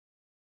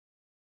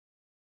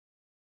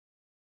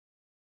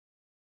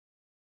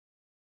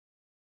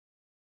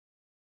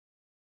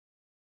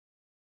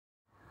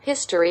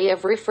History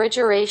of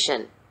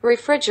refrigeration.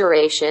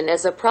 Refrigeration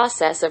is a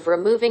process of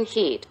removing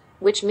heat,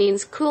 which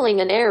means cooling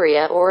an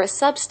area or a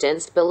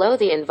substance below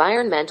the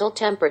environmental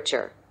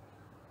temperature.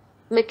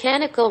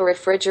 Mechanical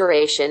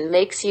refrigeration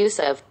makes use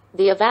of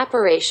the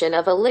evaporation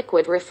of a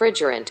liquid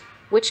refrigerant,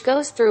 which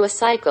goes through a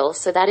cycle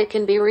so that it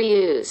can be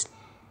reused.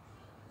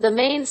 The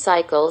main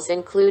cycles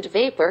include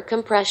vapor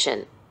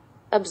compression,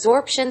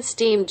 absorption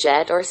steam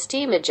jet or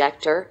steam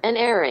ejector, and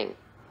airing.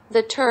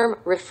 The term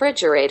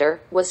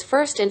refrigerator was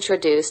first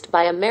introduced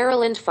by a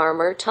Maryland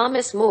farmer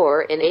Thomas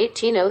Moore in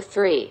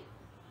 1803.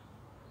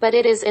 But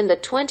it is in the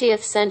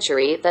 20th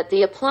century that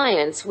the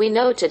appliance we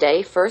know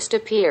today first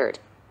appeared.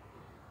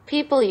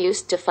 People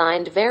used to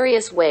find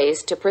various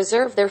ways to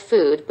preserve their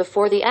food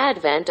before the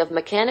advent of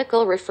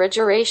mechanical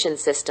refrigeration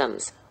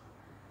systems.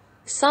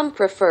 Some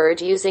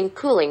preferred using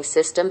cooling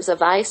systems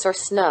of ice or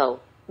snow,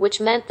 which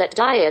meant that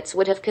diets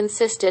would have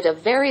consisted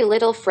of very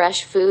little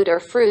fresh food or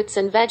fruits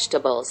and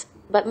vegetables,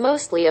 but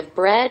mostly of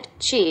bread,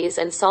 cheese,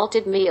 and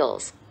salted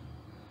meals.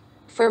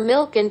 For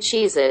milk and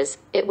cheeses,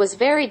 it was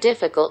very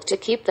difficult to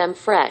keep them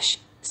fresh,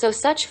 so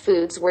such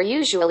foods were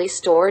usually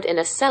stored in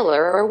a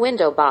cellar or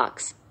window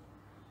box.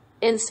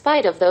 In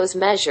spite of those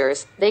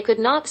measures, they could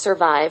not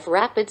survive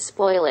rapid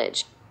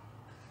spoilage.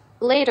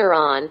 Later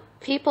on,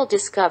 people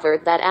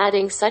discovered that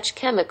adding such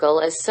chemical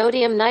as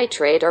sodium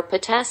nitrate or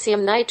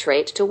potassium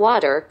nitrate to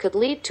water could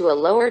lead to a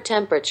lower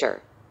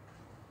temperature.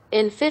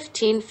 In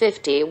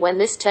 1550, when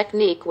this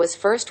technique was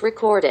first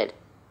recorded,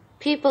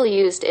 people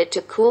used it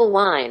to cool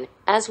wine,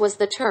 as was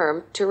the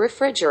term, to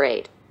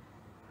refrigerate.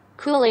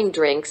 Cooling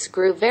drinks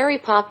grew very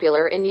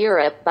popular in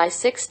Europe by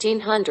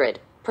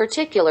 1600,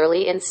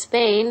 particularly in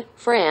Spain,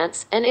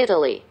 France, and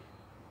Italy.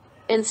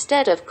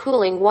 Instead of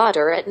cooling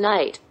water at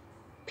night,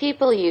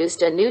 people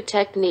used a new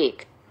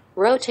technique,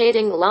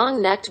 rotating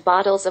long-necked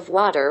bottles of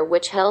water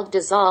which held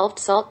dissolved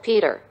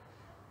saltpeter.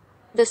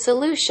 The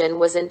solution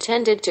was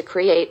intended to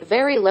create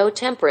very low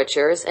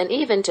temperatures and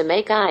even to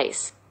make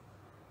ice.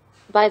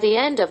 By the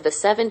end of the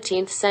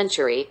 17th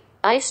century,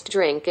 iced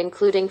drink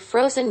including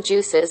frozen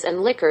juices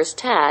and liquors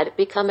had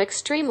become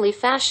extremely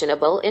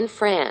fashionable in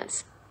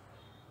France.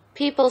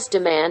 People's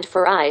demand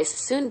for ice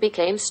soon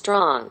became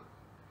strong.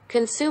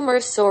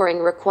 Consumers' soaring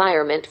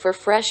requirement for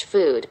fresh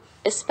food,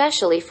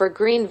 especially for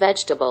green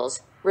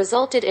vegetables,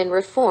 resulted in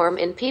reform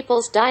in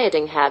people's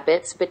dieting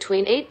habits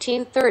between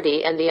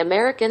 1830 and the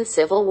American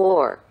Civil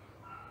War.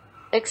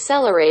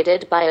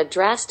 Accelerated by a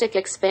drastic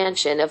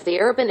expansion of the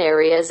urban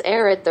areas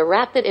arid the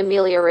rapid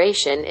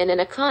amelioration in an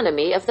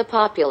economy of the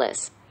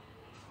populace.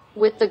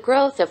 With the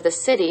growth of the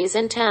cities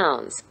and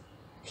towns,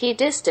 the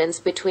distance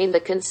between the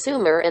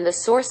consumer and the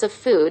source of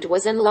food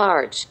was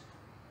enlarged.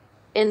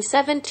 In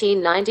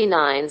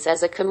 1799,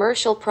 as a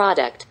commercial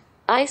product,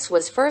 ice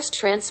was first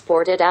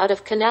transported out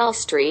of Canal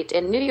Street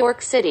in New York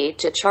City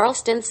to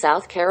Charleston,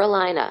 South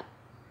Carolina.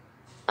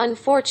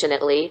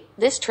 Unfortunately,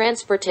 this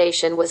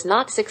transportation was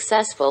not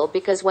successful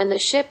because when the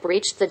ship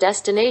reached the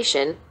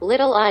destination,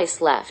 little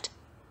ice left.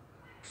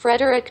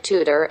 Frederick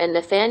Tudor and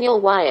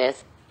Nathaniel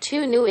Wyeth,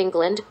 two New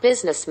England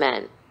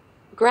businessmen,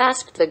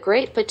 grasped the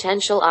great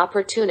potential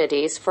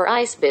opportunities for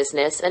ice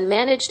business and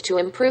managed to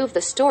improve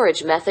the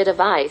storage method of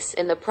ice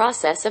in the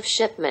process of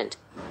shipment.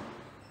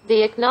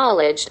 The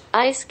acknowledged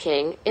Ice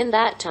King in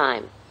that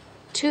time,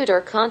 Tudor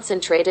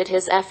concentrated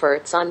his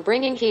efforts on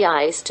bringing the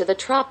ice to the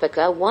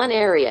Tropica 1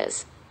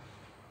 areas.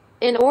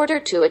 In order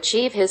to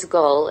achieve his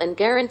goal and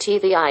guarantee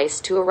the ice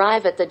to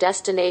arrive at the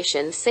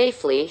destination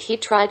safely, he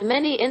tried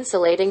many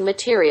insulating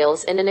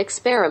materials in an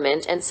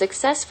experiment and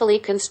successfully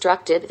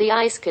constructed the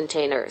ice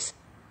containers,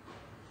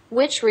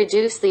 which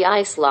reduced the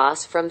ice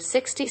loss from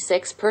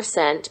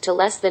 66% to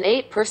less than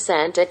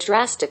 8%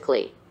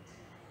 drastically.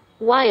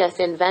 Wyeth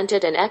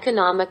invented an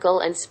economical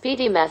and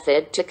speedy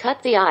method to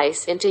cut the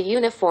ice into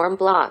uniform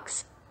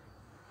blocks,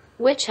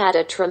 which had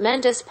a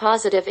tremendous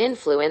positive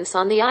influence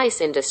on the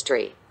ice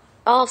industry.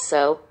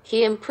 Also,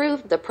 he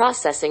improved the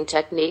processing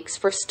techniques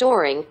for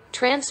storing,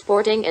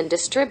 transporting, and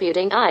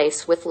distributing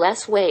ice with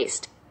less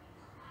waste.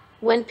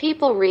 When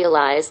people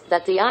realized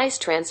that the ice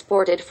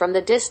transported from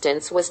the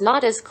distance was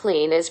not as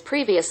clean as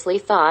previously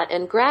thought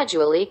and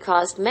gradually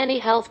caused many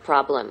health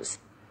problems,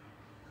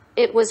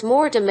 it was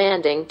more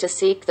demanding to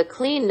seek the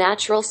clean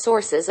natural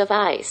sources of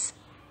ice.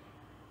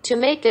 To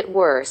make it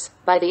worse,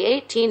 by the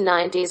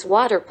 1890s,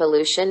 water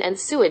pollution and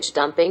sewage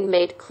dumping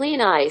made clean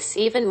ice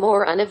even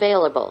more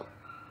unavailable.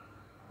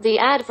 The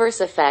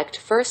adverse effect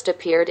first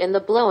appeared in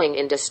the blowing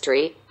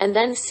industry, and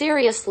then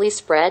seriously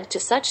spread to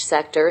such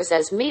sectors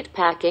as meat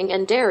packing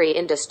and dairy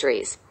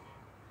industries.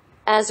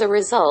 As a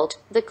result,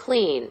 the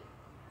clean,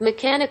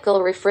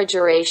 mechanical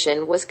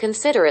refrigeration was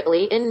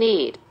considerably in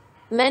need.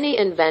 Many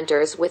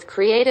inventors with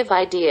creative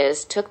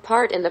ideas took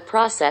part in the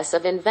process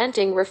of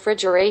inventing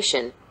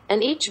refrigeration,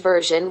 and each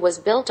version was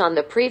built on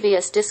the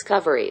previous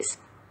discoveries.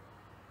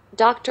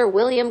 Dr.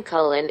 William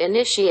Cullen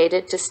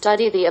initiated to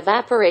study the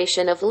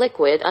evaporation of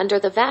liquid under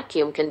the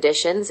vacuum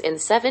conditions in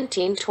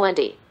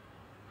 1720.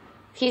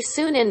 He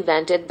soon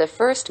invented the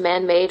first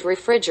man-made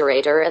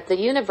refrigerator at the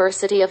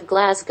University of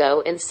Glasgow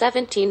in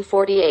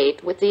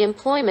 1748 with the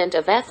employment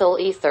of ethyl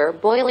ether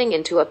boiling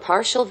into a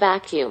partial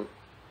vacuum.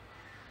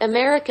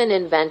 American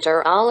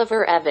inventor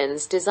Oliver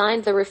Evans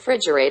designed the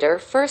refrigerator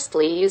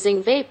firstly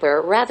using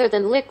vapor rather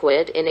than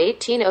liquid in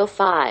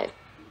 1805.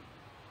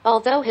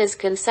 Although his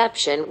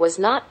conception was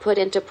not put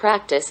into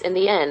practice in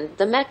the end,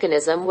 the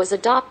mechanism was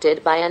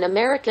adopted by an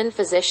American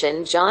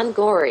physician, John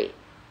Gorey,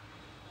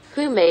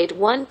 who made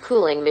one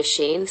cooling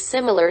machine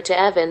similar to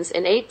Evans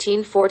in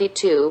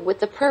 1842 with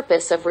the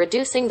purpose of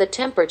reducing the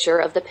temperature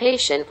of the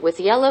patient with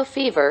yellow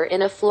fever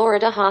in a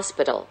Florida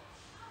hospital.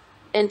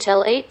 Until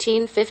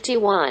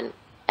 1851,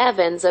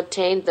 Evans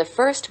obtained the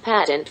first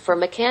patent for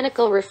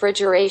mechanical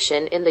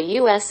refrigeration in the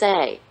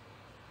USA.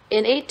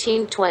 In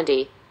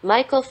 1820,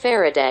 Michael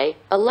Faraday,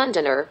 a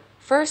Londoner,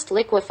 first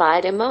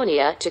liquefied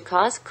ammonia to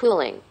cause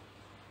cooling.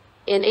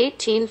 In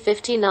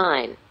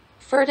 1859,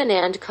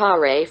 Ferdinand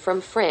Carré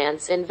from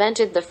France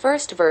invented the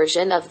first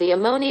version of the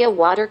ammonia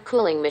water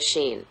cooling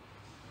machine.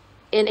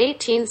 In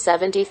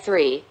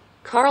 1873,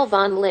 Carl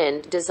von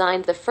Linde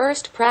designed the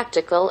first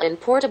practical and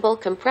portable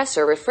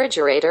compressor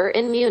refrigerator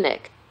in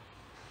Munich.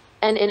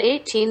 And in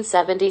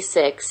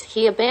 1876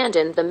 he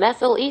abandoned the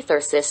methyl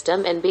ether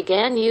system and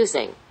began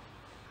using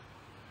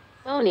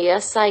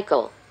ammonia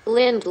cycle.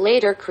 Linde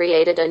later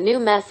created a new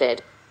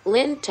method,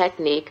 Linde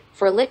technique,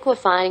 for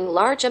liquefying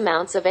large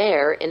amounts of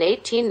air in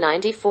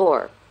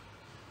 1894.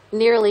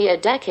 Nearly a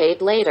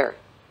decade later,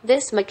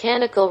 this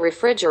mechanical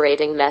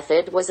refrigerating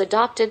method was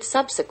adopted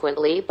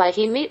subsequently by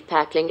the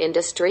meatpacking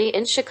industry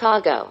in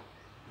Chicago.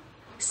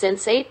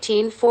 Since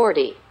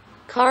 1840,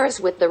 cars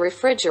with the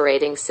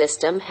refrigerating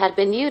system had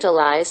been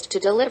utilized to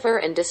deliver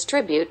and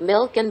distribute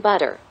milk and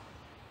butter.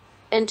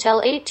 Until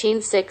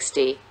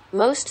 1860,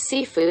 most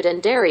seafood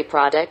and dairy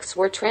products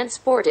were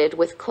transported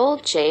with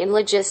cold chain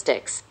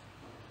logistics.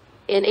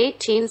 In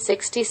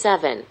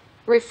 1867,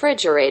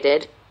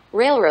 refrigerated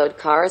railroad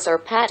cars are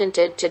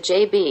patented to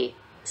J.B.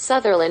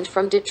 Sutherland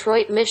from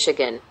Detroit,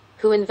 Michigan,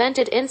 who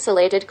invented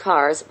insulated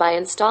cars by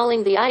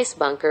installing the ice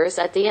bunkers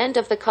at the end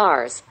of the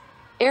cars.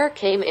 Air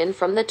came in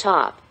from the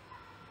top,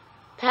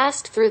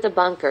 passed through the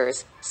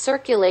bunkers,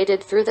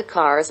 circulated through the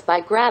cars by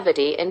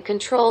gravity and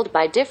controlled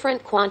by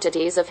different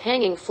quantities of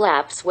hanging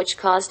flaps which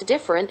caused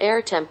different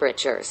air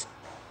temperatures.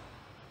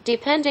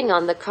 Depending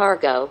on the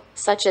cargo,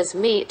 such as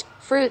meat,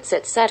 fruits,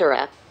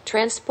 etc.,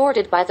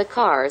 transported by the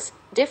cars,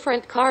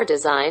 different car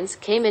designs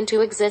came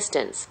into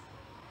existence.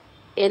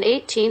 In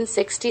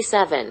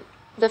 1867,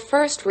 the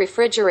first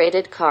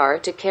refrigerated car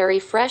to carry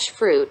fresh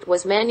fruit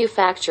was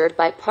manufactured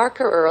by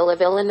Parker Earl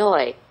of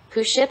Illinois,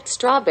 who shipped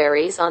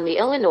strawberries on the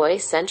Illinois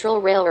Central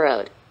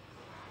Railroad.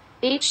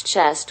 Each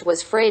chest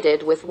was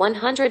freighted with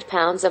 100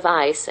 pounds of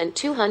ice and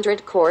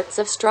 200 quarts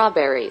of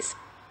strawberries.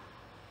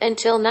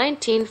 Until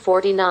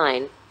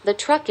 1949, the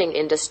trucking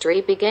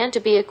industry began to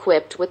be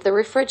equipped with the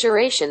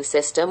refrigeration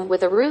system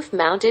with a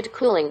roof-mounted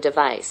cooling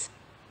device.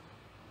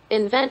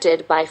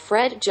 Invented by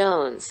Fred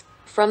Jones.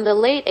 From the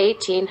late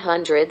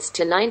 1800s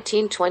to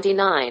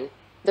 1929,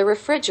 the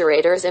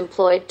refrigerators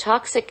employed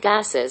toxic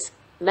gases,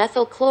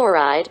 methyl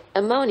chloride,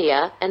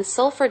 ammonia, and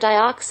sulfur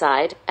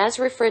dioxide, as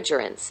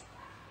refrigerants.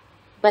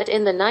 But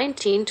in the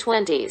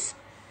 1920s,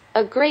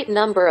 a great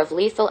number of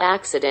lethal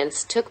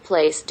accidents took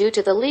place due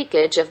to the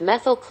leakage of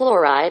methyl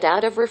chloride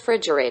out of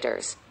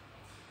refrigerators.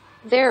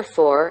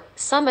 Therefore,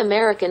 some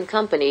American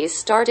companies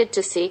started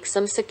to seek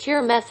some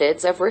secure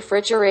methods of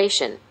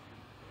refrigeration.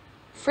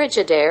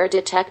 Frigidaire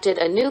detected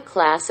a new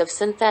class of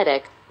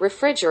synthetic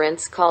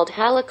refrigerants called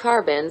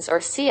halocarbons or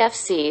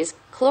CFCs,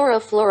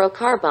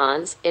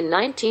 chlorofluorocarbons, in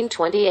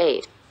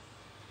 1928.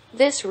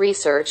 This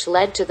research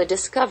led to the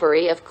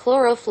discovery of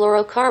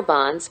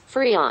chlorofluorocarbons,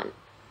 Freon,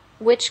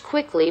 which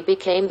quickly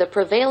became the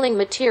prevailing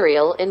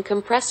material in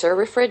compressor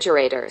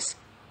refrigerators.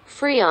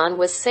 Freon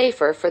was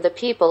safer for the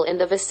people in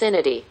the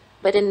vicinity,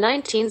 but in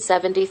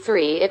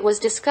 1973 it was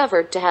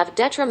discovered to have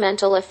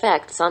detrimental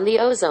effects on the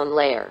ozone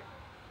layer.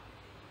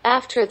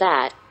 After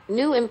that,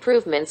 new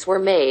improvements were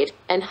made,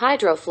 and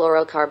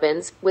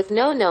hydrofluorocarbons, with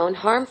no known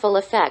harmful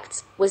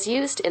effects, was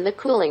used in the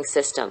cooling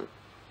system.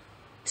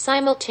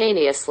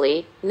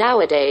 Simultaneously,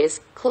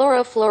 nowadays,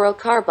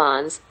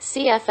 chlorofluorocarbons,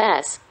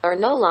 CFS, are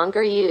no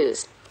longer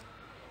used.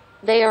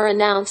 They are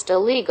announced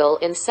illegal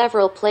in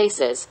several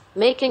places,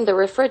 making the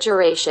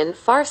refrigeration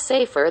far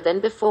safer than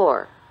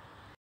before.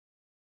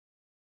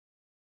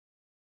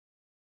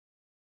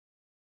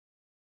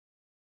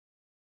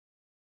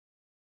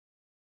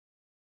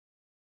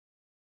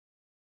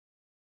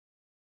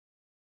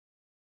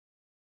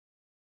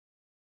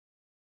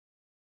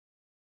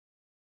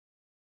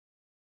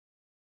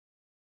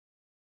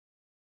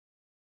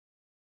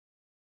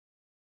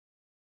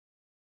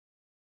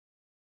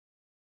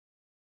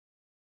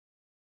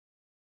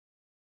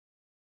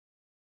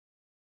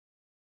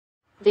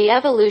 The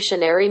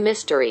evolutionary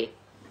mystery.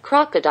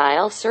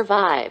 Crocodile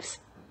survives.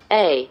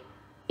 A.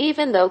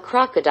 Even though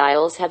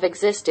crocodiles have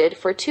existed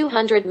for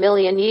 200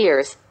 million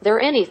years, they're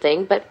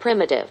anything but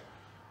primitive.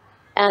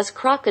 As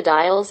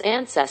crocodiles'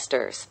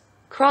 ancestors,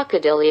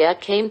 crocodilia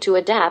came to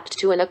adapt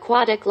to an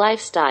aquatic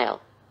lifestyle.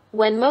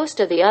 When most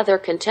of the other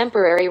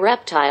contemporary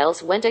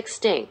reptiles went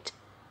extinct,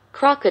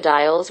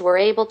 crocodiles were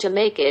able to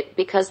make it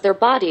because their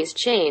bodies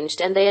changed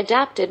and they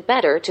adapted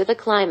better to the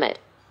climate.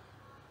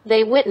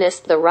 They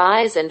witnessed the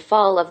rise and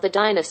fall of the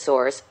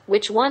dinosaurs,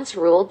 which once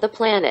ruled the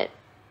planet.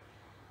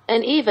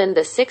 And even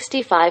the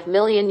 65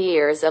 million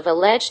years of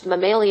alleged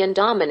mammalian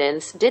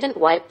dominance didn't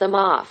wipe them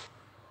off.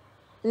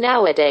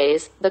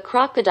 Nowadays, the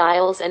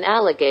crocodiles and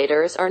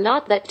alligators are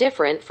not that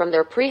different from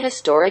their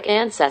prehistoric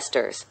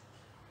ancestors,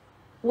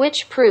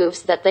 which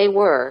proves that they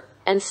were,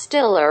 and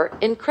still are,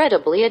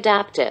 incredibly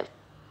adaptive.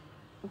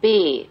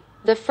 B.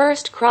 The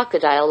first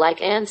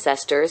crocodile-like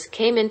ancestors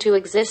came into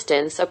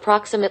existence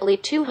approximately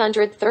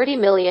 230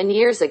 million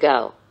years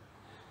ago,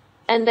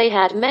 and they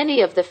had many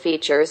of the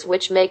features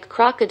which make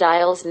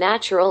crocodiles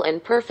natural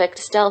and perfect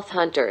stealth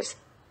hunters: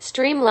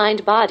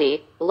 streamlined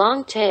body,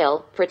 long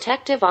tail,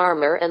 protective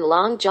armor, and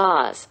long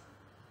jaws.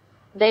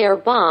 They are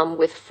bomb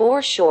with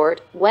 4 short,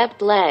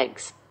 webbed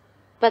legs.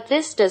 But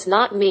this does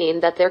not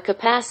mean that their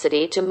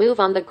capacity to move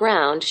on the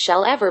ground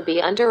shall ever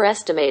be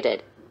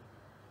underestimated.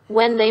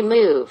 When they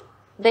move,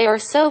 they are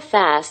so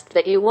fast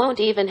that you won't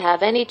even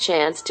have any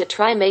chance to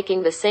try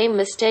making the same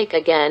mistake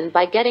again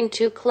by getting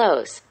too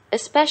close,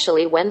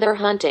 especially when they're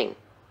hunting.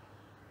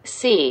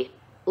 C.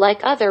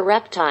 Like other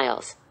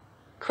reptiles,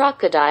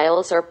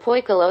 crocodiles are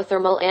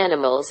poikilothermal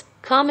animals,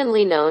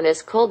 commonly known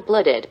as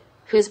cold-blooded,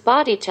 whose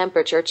body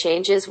temperature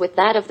changes with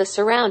that of the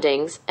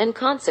surroundings, and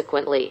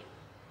consequently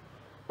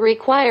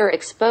require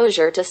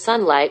exposure to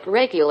sunlight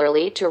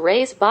regularly to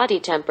raise body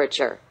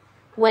temperature.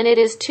 When it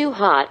is too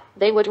hot,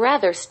 they would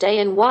rather stay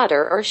in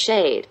water or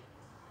shade.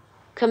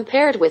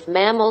 Compared with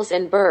mammals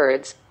and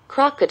birds,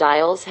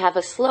 crocodiles have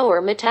a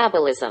slower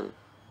metabolism,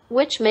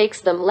 which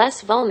makes them less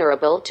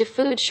vulnerable to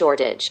food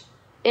shortage.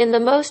 In the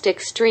most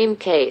extreme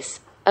case,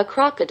 a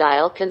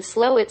crocodile can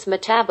slow its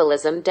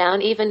metabolism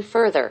down even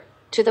further,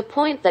 to the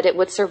point that it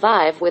would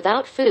survive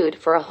without food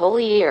for a whole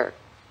year,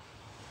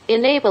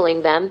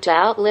 enabling them to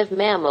outlive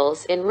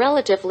mammals in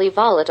relatively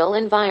volatile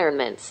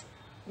environments.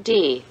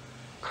 D.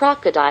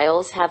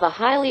 Crocodiles have a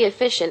highly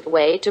efficient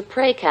way to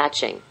prey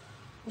catching.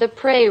 The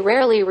prey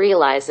rarely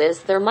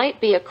realizes there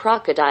might be a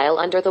crocodile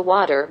under the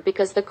water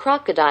because the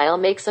crocodile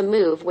makes a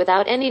move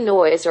without any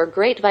noise or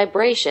great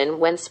vibration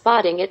when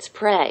spotting its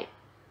prey.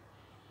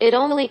 It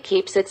only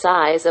keeps its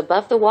eyes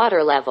above the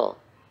water level.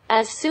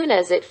 As soon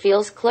as it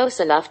feels close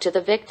enough to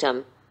the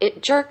victim,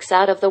 it jerks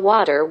out of the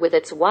water with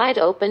its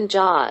wide-open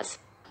jaws.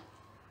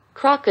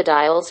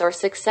 Crocodiles are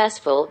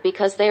successful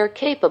because they are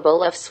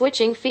capable of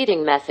switching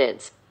feeding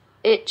methods.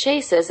 It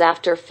chases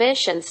after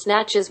fish and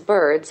snatches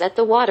birds at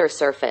the water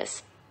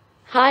surface,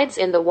 hides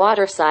in the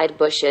waterside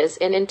bushes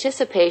in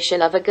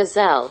anticipation of a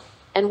gazelle,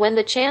 and when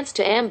the chance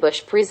to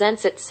ambush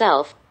presents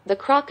itself, the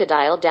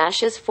crocodile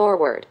dashes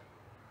forward,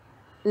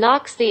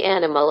 knocks the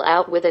animal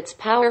out with its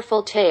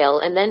powerful tail,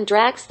 and then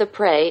drags the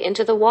prey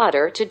into the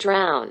water to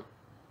drown.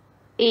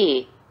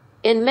 E.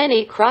 In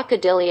many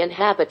crocodilian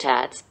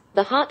habitats,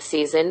 the hot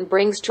season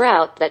brings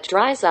drought that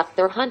dries up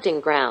their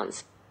hunting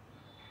grounds,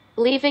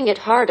 leaving it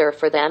harder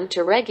for them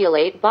to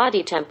regulate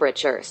body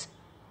temperatures.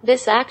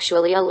 This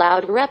actually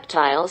allowed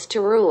reptiles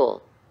to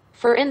rule.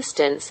 For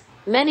instance,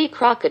 many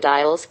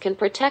crocodiles can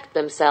protect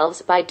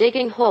themselves by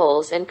digging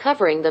holes and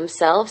covering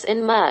themselves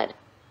in mud,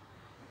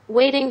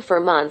 waiting for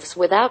months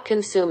without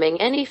consuming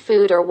any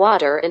food or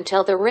water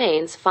until the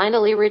rains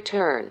finally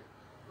return.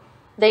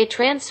 They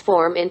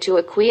transform into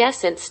a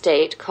quiescent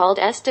state called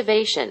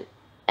estivation.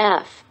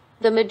 F.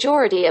 The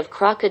majority of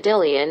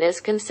crocodilian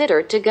is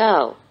considered to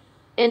go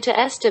into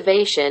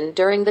estivation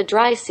during the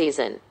dry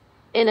season.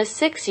 In a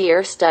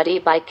 6-year study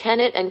by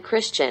Kennett and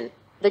Christian,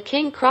 the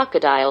king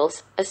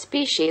crocodiles, a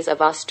species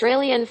of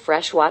Australian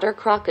freshwater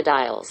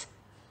crocodiles,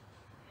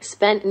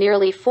 spent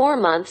nearly 4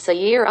 months a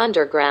year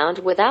underground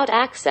without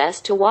access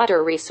to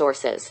water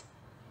resources.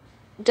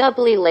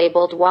 Doubly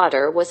labeled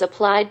water was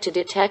applied to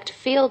detect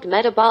field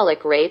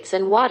metabolic rates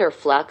and water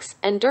flux,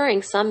 and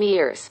during some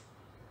years,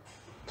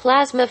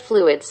 plasma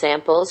fluid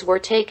samples were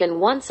taken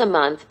once a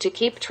month to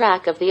keep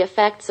track of the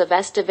effects of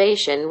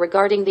estivation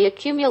regarding the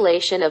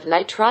accumulation of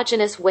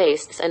nitrogenous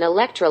wastes and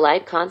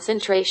electrolyte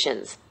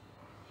concentrations.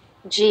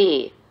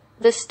 G.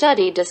 The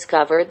study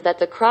discovered that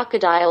the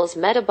crocodile's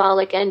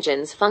metabolic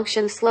engines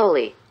function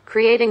slowly,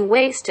 creating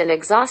waste and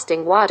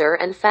exhausting water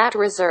and fat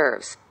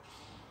reserves.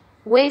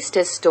 Waste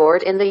is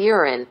stored in the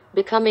urine,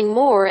 becoming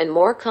more and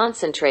more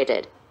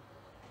concentrated.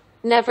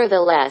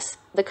 Nevertheless,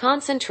 the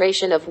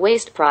concentration of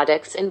waste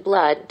products in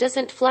blood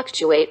doesn't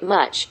fluctuate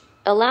much,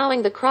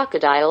 allowing the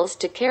crocodiles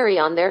to carry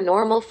on their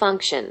normal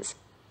functions.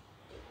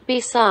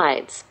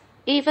 Besides,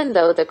 even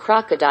though the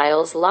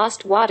crocodiles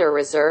lost water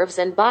reserves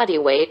and body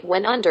weight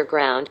when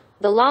underground,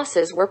 the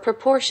losses were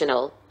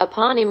proportional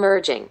upon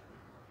emerging.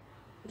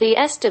 The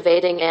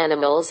estivating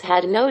animals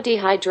had no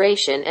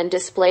dehydration and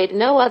displayed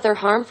no other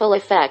harmful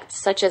effects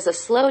such as a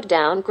slowed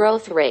down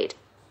growth rate.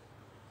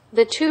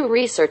 The two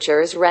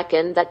researchers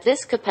reckon that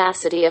this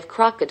capacity of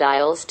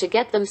crocodiles to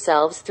get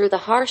themselves through the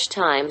harsh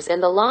times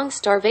and the long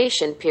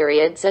starvation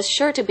periods is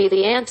sure to be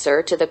the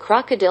answer to the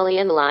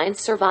crocodilian line's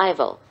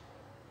survival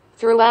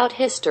throughout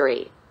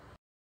history.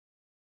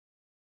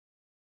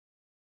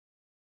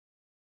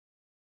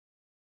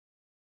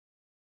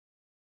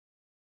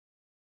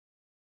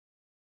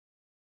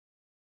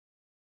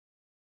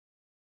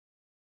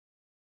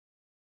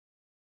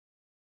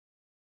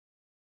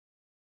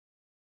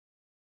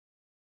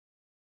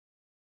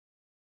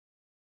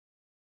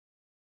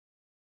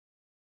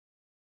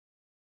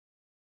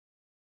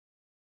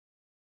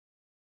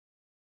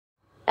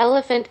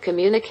 Elephant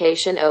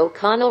communication.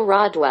 O'Connell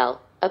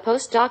Rodwell, a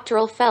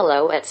postdoctoral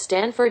fellow at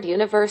Stanford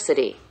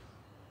University,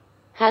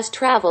 has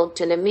traveled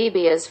to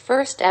Namibia's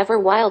first ever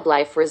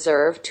wildlife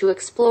reserve to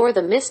explore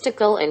the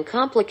mystical and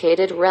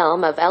complicated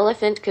realm of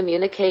elephant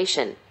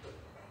communication.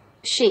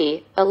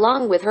 She,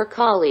 along with her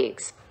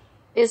colleagues,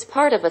 is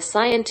part of a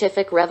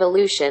scientific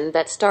revolution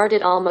that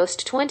started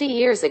almost 20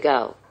 years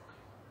ago.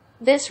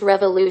 This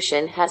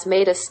revolution has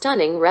made a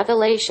stunning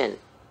revelation.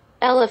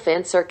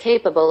 Elephants are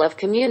capable of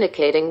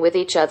communicating with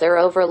each other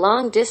over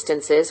long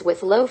distances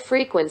with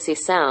low-frequency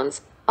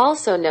sounds,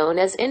 also known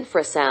as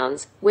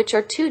infrasounds, which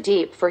are too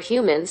deep for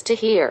humans to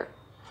hear.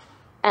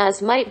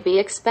 As might be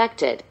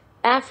expected,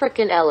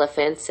 African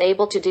elephants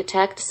able to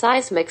detect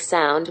seismic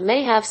sound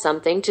may have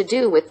something to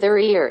do with their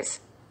ears.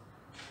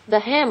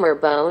 The hammer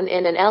bone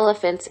in an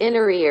elephant's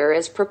inner ear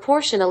is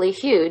proportionally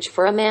huge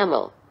for a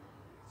mammal,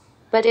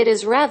 but it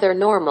is rather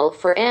normal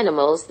for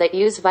animals that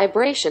use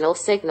vibrational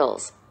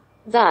signals.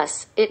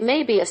 Thus, it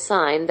may be a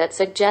sign that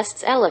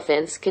suggests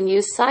elephants can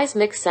use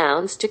seismic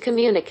sounds to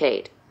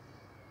communicate.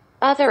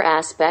 Other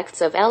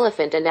aspects of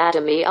elephant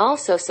anatomy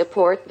also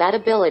support that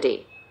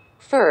ability.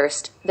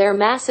 First, their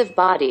massive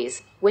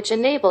bodies, which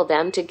enable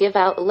them to give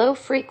out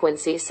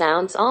low-frequency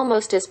sounds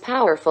almost as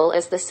powerful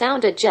as the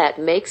sound a jet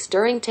makes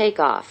during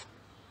takeoff,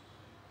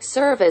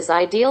 serve as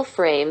ideal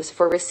frames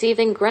for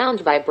receiving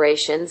ground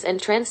vibrations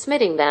and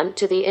transmitting them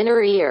to the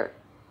inner ear.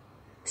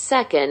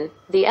 Second,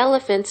 the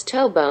elephant's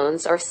toe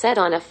bones are set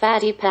on a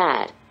fatty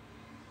pad,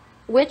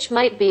 which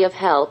might be of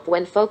help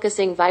when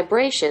focusing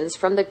vibrations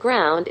from the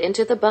ground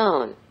into the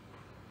bone.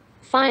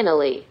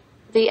 Finally,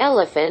 the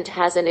elephant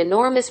has an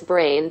enormous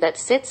brain that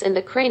sits in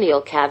the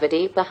cranial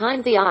cavity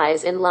behind the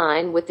eyes in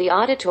line with the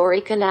auditory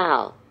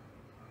canal.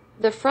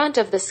 The front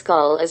of the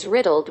skull is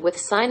riddled with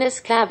sinus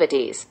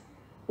cavities,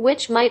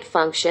 which might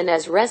function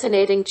as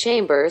resonating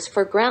chambers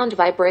for ground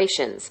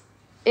vibrations.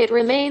 It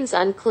remains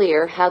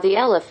unclear how the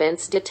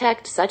elephants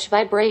detect such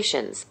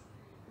vibrations,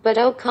 but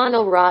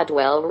O'Connell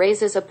Rodwell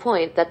raises a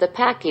point that the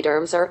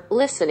pachyderms are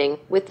listening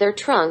with their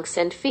trunks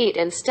and feet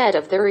instead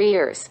of their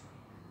ears.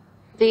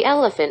 The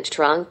elephant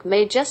trunk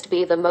may just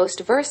be the most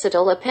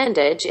versatile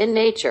appendage in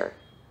nature.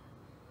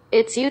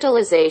 Its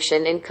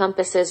utilization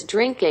encompasses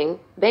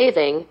drinking,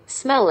 bathing,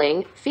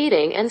 smelling,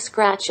 feeding, and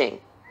scratching.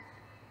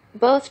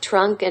 Both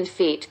trunk and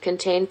feet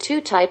contain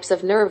two types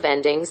of nerve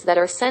endings that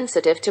are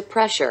sensitive to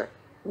pressure.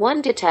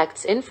 One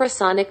detects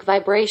infrasonic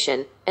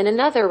vibration, and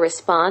another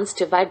responds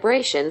to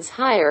vibrations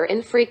higher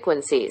in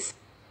frequencies.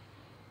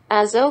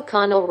 As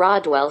O'Connell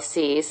Rodwell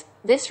sees,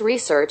 this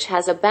research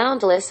has a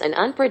boundless and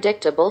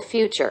unpredictable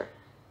future.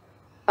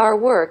 Our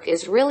work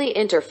is really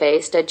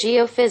interfaced to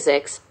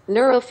geophysics,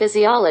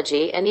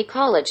 neurophysiology, and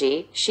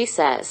ecology, she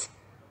says.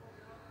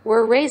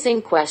 We're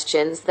raising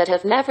questions that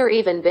have never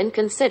even been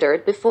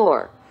considered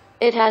before.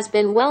 It has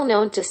been well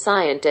known to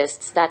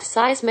scientists that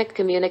seismic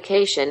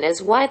communication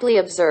is widely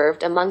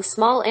observed among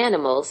small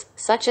animals,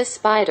 such as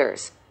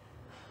spiders,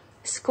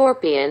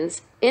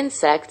 scorpions,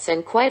 insects,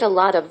 and quite a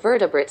lot of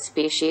vertebrate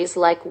species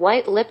like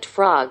white-lipped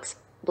frogs,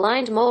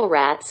 blind mole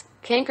rats,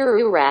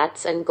 kangaroo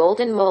rats, and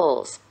golden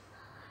moles.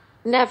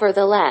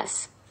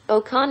 Nevertheless,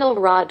 O'Connell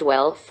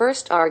Rodwell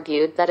first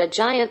argued that a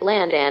giant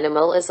land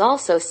animal is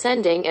also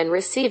sending and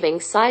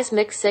receiving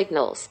seismic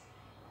signals.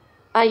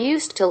 I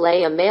used to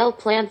lay a male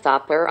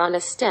planthopper on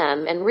a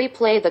stem and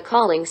replay the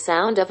calling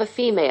sound of a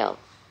female.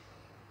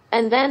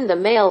 And then the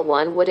male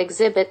one would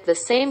exhibit the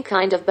same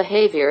kind of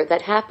behavior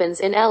that happens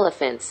in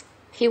elephants.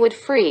 He would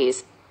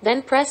freeze,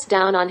 then press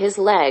down on his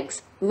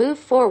legs, move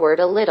forward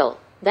a little,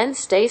 then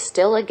stay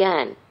still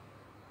again.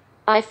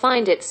 I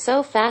find it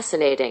so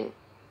fascinating.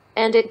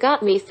 And it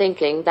got me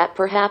thinking that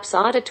perhaps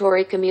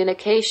auditory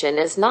communication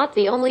is not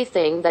the only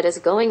thing that is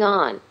going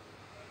on.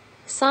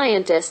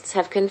 Scientists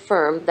have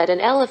confirmed that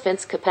an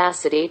elephant's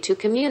capacity to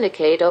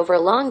communicate over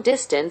long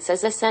distance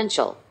is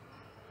essential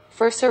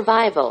for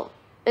survival,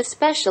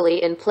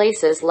 especially in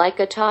places like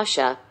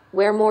Etosha,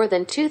 where more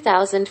than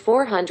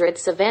 2,400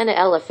 savanna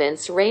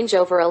elephants range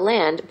over a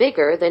land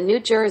bigger than New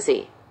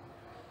Jersey.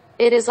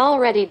 It is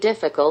already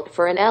difficult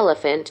for an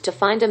elephant to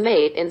find a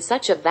mate in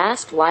such a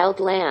vast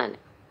wild land.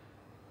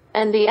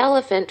 And the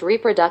elephant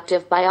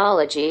reproductive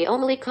biology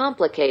only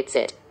complicates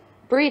it.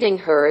 Breeding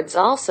herds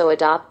also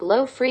adopt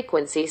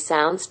low-frequency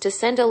sounds to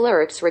send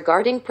alerts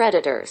regarding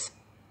predators.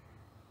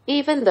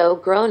 Even though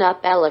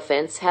grown-up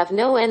elephants have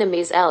no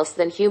enemies else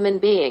than human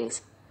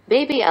beings,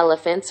 Baby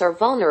elephants are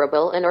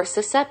vulnerable and are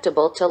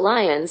susceptible to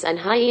lions' and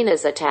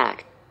hyenas'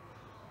 attack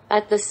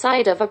at the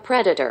sight of a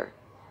predator.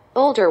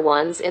 Older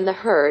ones in the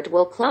herd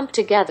will clump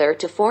together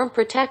to form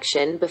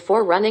protection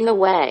before running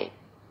away.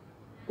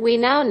 We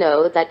now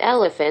know that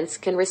elephants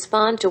can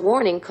respond to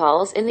warning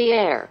calls in the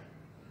air.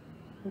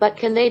 But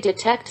can they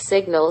detect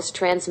signals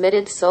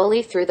transmitted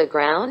solely through the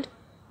ground?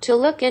 To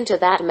look into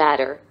that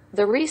matter,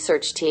 the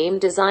research team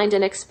designed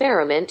an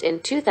experiment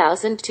in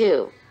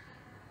 2002,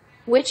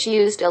 which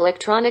used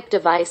electronic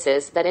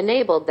devices that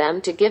enabled them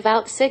to give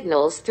out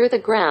signals through the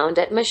ground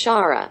at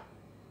Mashara.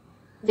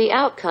 The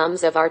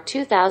outcomes of our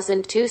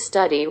 2002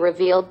 study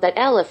revealed that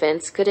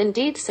elephants could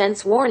indeed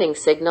sense warning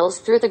signals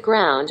through the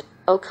ground,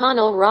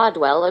 O'Connell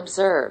Rodwell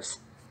observes.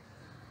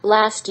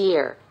 Last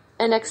year,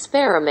 an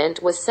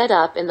experiment was set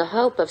up in the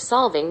hope of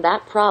solving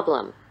that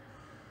problem.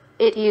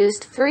 It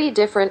used 3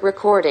 different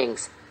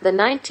recordings: the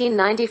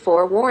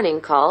 1994 warning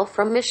call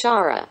from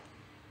Mashara,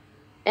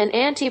 an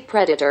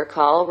anti-predator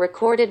call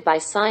recorded by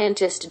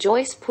scientist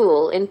Joyce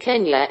Poole in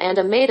Kenya, and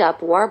a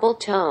made-up warble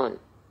tone.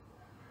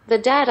 The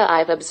data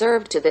I've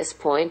observed to this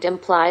point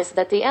implies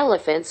that the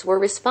elephants were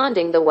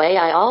responding the way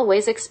I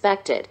always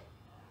expected.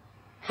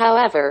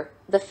 However,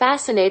 the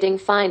fascinating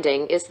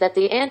finding is that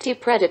the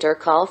anti-predator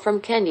call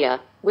from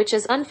Kenya, which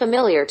is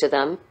unfamiliar to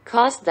them,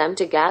 caused them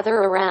to gather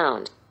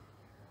around,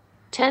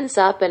 tense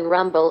up and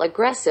rumble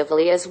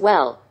aggressively as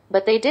well,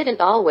 but they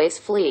didn't always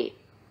flee.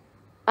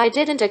 I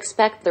didn't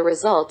expect the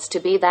results to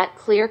be that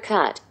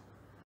clear-cut.